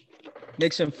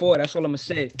 Nixon 4, that's all I'm gonna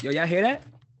say. Yo, y'all hear that?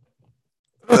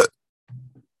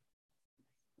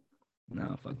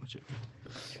 No, fuck with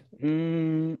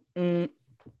you.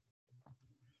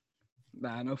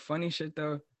 Nah, no funny shit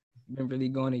though. Been really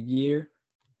going a year.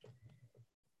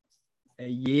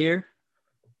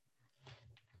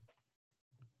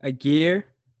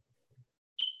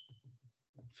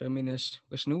 Feel me?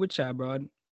 What's new with y'all, bro?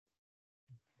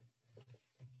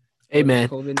 Hey man,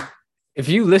 COVID. If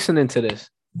you listening to this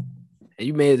and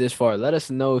you made it this far, let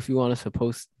us know if you want us to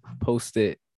post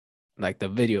it, like the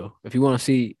video. If you want to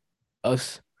see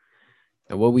us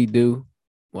and what we do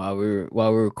while we're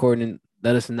recording,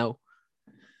 let us know.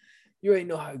 You already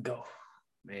know how it go,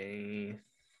 man.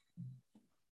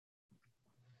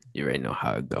 You already know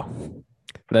how it go.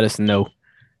 Let us know.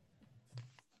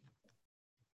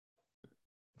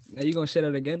 Are you gonna say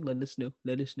that again? Let us know.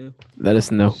 Let us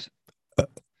know.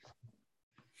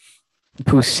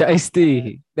 Pooh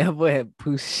Shiesty. That boy had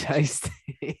Pooh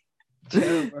Shiesty.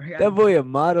 That boy a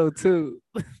model too.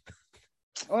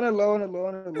 On the low.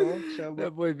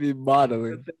 That boy be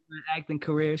modeling. Acting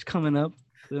careers coming up.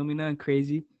 Feel me? Nothing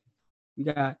crazy. We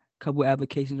got a couple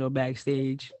applications on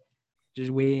backstage.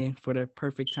 Just waiting for the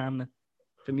perfect time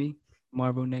for me.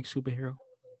 Marvel next superhero.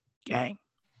 Gang.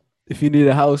 If you need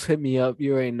a house, hit me up.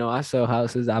 You already know I sell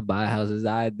houses. I buy houses.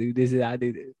 I do this. I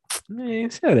do this. Man,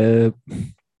 shut up.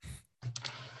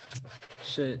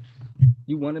 Shit.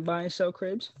 You want to buy and sell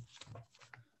cribs?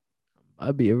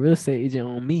 I'll be a real estate agent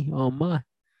on me, on my.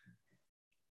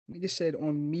 Nigga said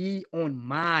on me, on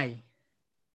my.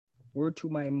 Word to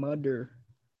my mother.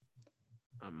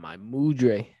 On my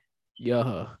mudre.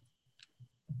 Yeah.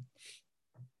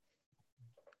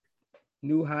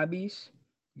 New hobbies?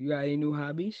 You got any new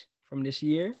hobbies from this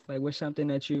year? Like, what's something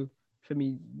that you, for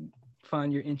me,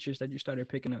 find your interest that you started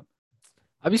picking up?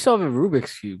 I be solving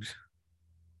Rubik's Cubes.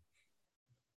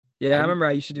 Yeah, I remember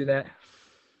I used to do that.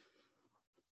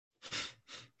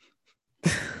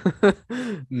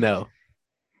 No.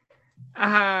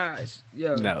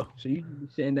 Yo. No. So you be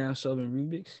sitting down solving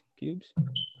Rubik's Cubes?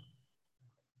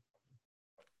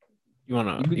 You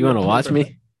wanna watch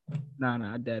me?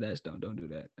 Nah, dead ass don't do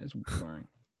that. That's boring.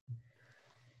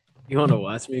 You wanna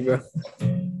watch me, bro?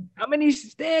 How many?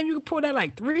 Damn, you can pull that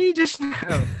like 3 just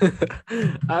now.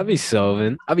 I be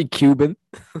solving. I be Cuban.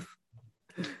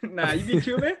 Nah, you be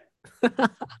Cuban?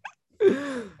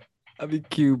 I be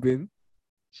Cuban.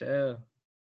 Chill.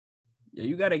 Yeah,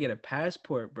 you gotta get a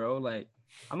passport, bro. Like,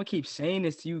 I'm gonna keep saying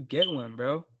this to you. Get one,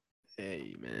 bro.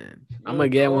 Hey, man. I'm gonna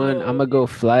get one. I'm gonna go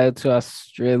fly to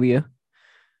Australia.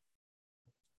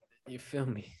 You feel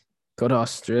me? Go to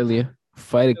Australia,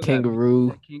 fight a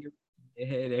kangaroo.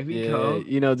 Yeah, there we go.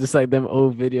 You know, just like them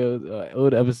old videos,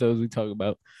 old episodes we talk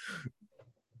about.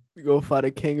 We go fight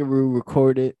a kangaroo,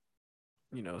 record it.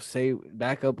 You know, say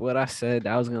back up what I said.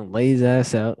 I was gonna lay his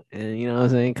ass out, and you know what I'm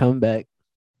saying, come back.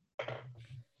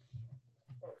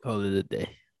 Call it a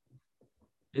day.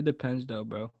 It depends though,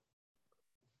 bro.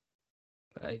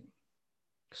 Like,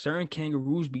 certain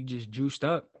kangaroos be just juiced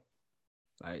up.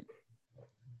 Like,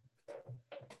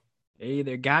 they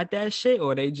either got that shit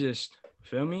or they just,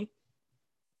 feel me?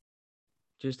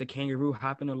 Just a kangaroo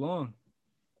hopping along.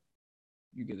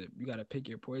 You gotta pick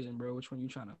your poison, bro. Which one you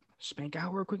trying to spank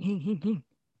out real quick?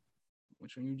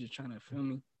 Which one you just trying to, feel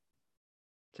me?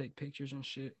 Take pictures and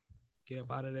shit. Get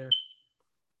up out of there.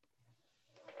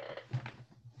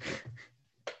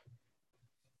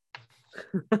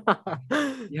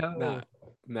 Yo.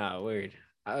 Nah, weird.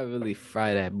 I really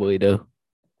fry that boy though.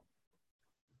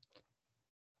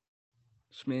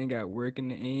 This man got work in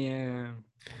the AM.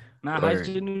 Nah, how's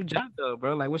your new job though,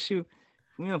 bro? Like, what's you?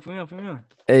 For me.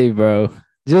 Hey, bro.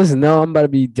 Just know I'm about to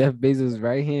be Jeff Bezos'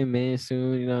 right hand man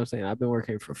soon. You know what I'm saying? I've been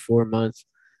working for 4 months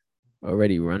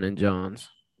already running Johns.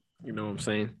 You know what I'm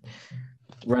saying?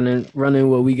 Running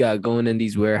what we got going in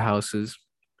these warehouses.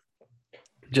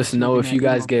 Just know if you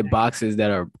guys get boxes that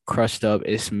are crushed up,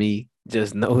 it's me.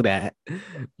 Just know that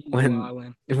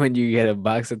when you get a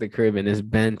box at the crib and it's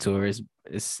bent or it's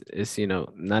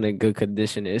not in good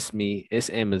condition, it's me. It's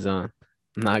Amazon.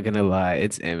 I'm not gonna lie,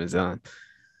 it's Amazon.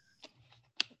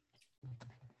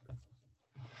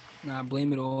 Nah,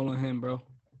 blame it all on him, bro.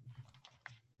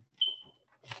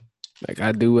 Like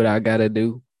I do what I gotta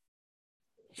do,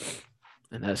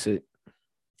 and that's it.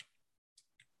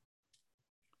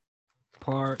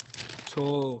 Part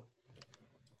 2.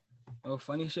 Oh,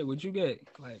 funny shit. Would you get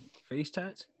like face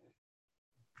tats?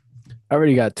 I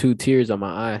already got 2 tears on my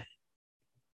eye.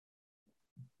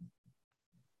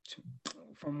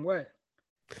 From what?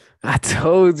 I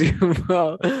told you,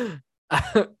 bro.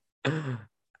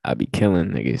 I be killing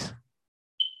niggas.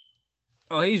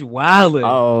 Oh, he's wilding.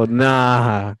 Oh,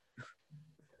 nah.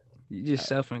 You just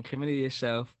self-incriminate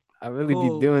yourself. I really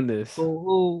be doing this.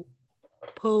 Pull.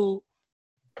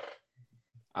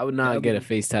 I would not get a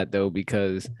face tat though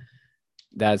because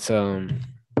that's a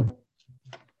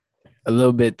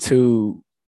little bit too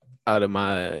out of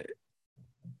my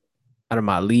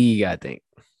league, I think.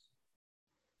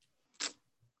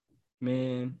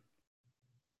 Man,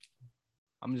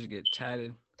 I'm just get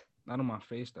tatted. Not on my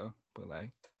face though, but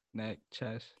like neck,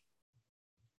 chest,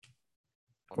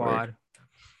 quad. Right.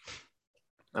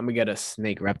 I'm gonna get a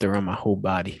snake wrapped around my whole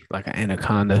body like an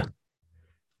anaconda.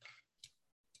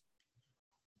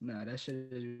 Nah, that shit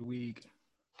is weak.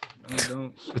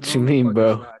 What you mean,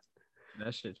 bro?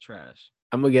 That shit trash.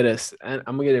 I'm gonna get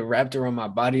it wrapped around my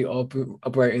body up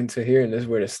right into here, and this is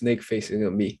where the snake face is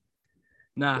gonna be.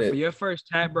 Nah, for your first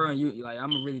tat, bro, and you like,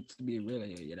 I'm really to be real.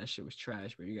 Yeah, that shit was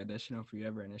trash, bro. You got that shit on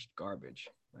forever, and it's garbage.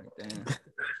 Like, damn.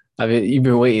 I mean, you've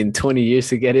been waiting 20 years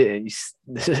to get it, and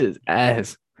this is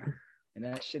ass. And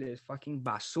that shit is fucking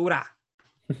basura.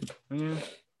 Damn.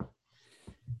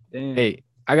 Hey,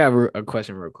 I got a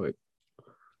question real quick.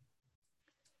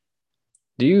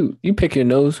 Do you pick your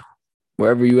nose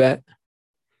wherever you at?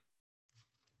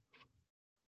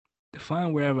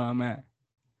 Define wherever I'm at.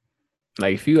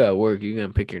 Like if you at work, you gonna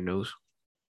pick your nose?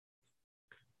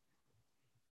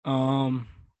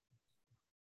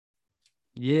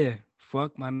 Yeah.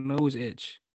 Fuck, my nose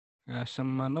itch. I got some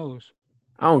in my nose.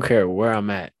 I don't care where I'm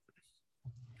at.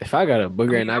 If I got a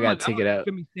booger and I gotta take it out.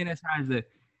 You feel me sanitize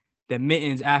the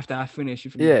mittens after I finish.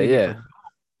 You feel me? Yeah.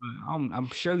 I'm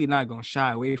surely not gonna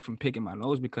shy away from picking my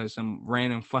nose because some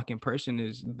random fucking person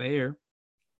is there.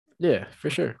 Yeah, for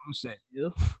sure.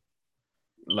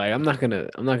 Like I'm not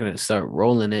gonna start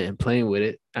rolling it and playing with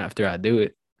it after I do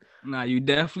it. Nah, you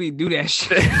definitely do that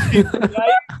shit.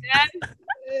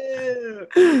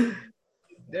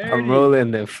 I'm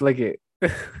rolling and flick it.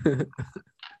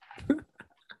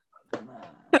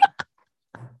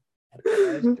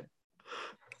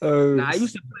 Nah, I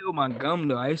used to play with my gum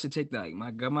though. I used to take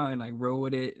my gum out and like roll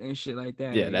with it and shit like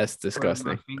that. Yeah, like, that's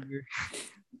disgusting.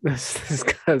 That's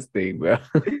disgusting, bro.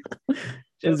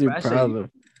 What's your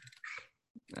problem?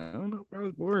 I don't know,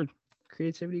 bro. Bored.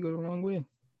 Creativity goes a long way.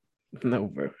 No,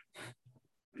 bro.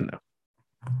 No.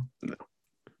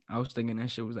 I was thinking that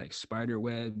shit was like spider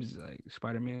webs, like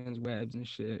Spider-Man's webs and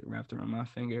shit wrapped around my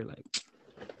finger, like.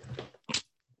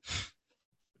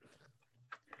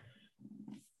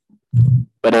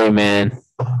 But hey, man,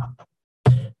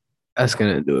 that's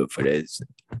gonna do it for this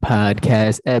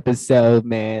podcast episode,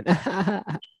 man.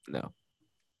 No.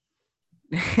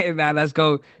 Now let's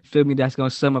go. Feel me? That's gonna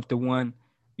sum up the one.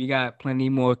 We got plenty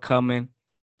more coming.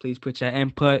 Please put your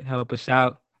input. Help us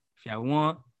out if y'all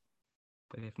want.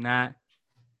 But if not,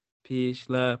 peace,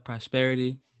 love,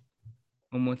 prosperity.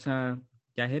 One more time.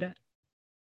 Y'all hear that?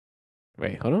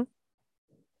 Wait, hold on.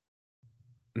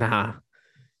 Nah.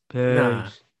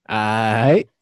 Peace. All right.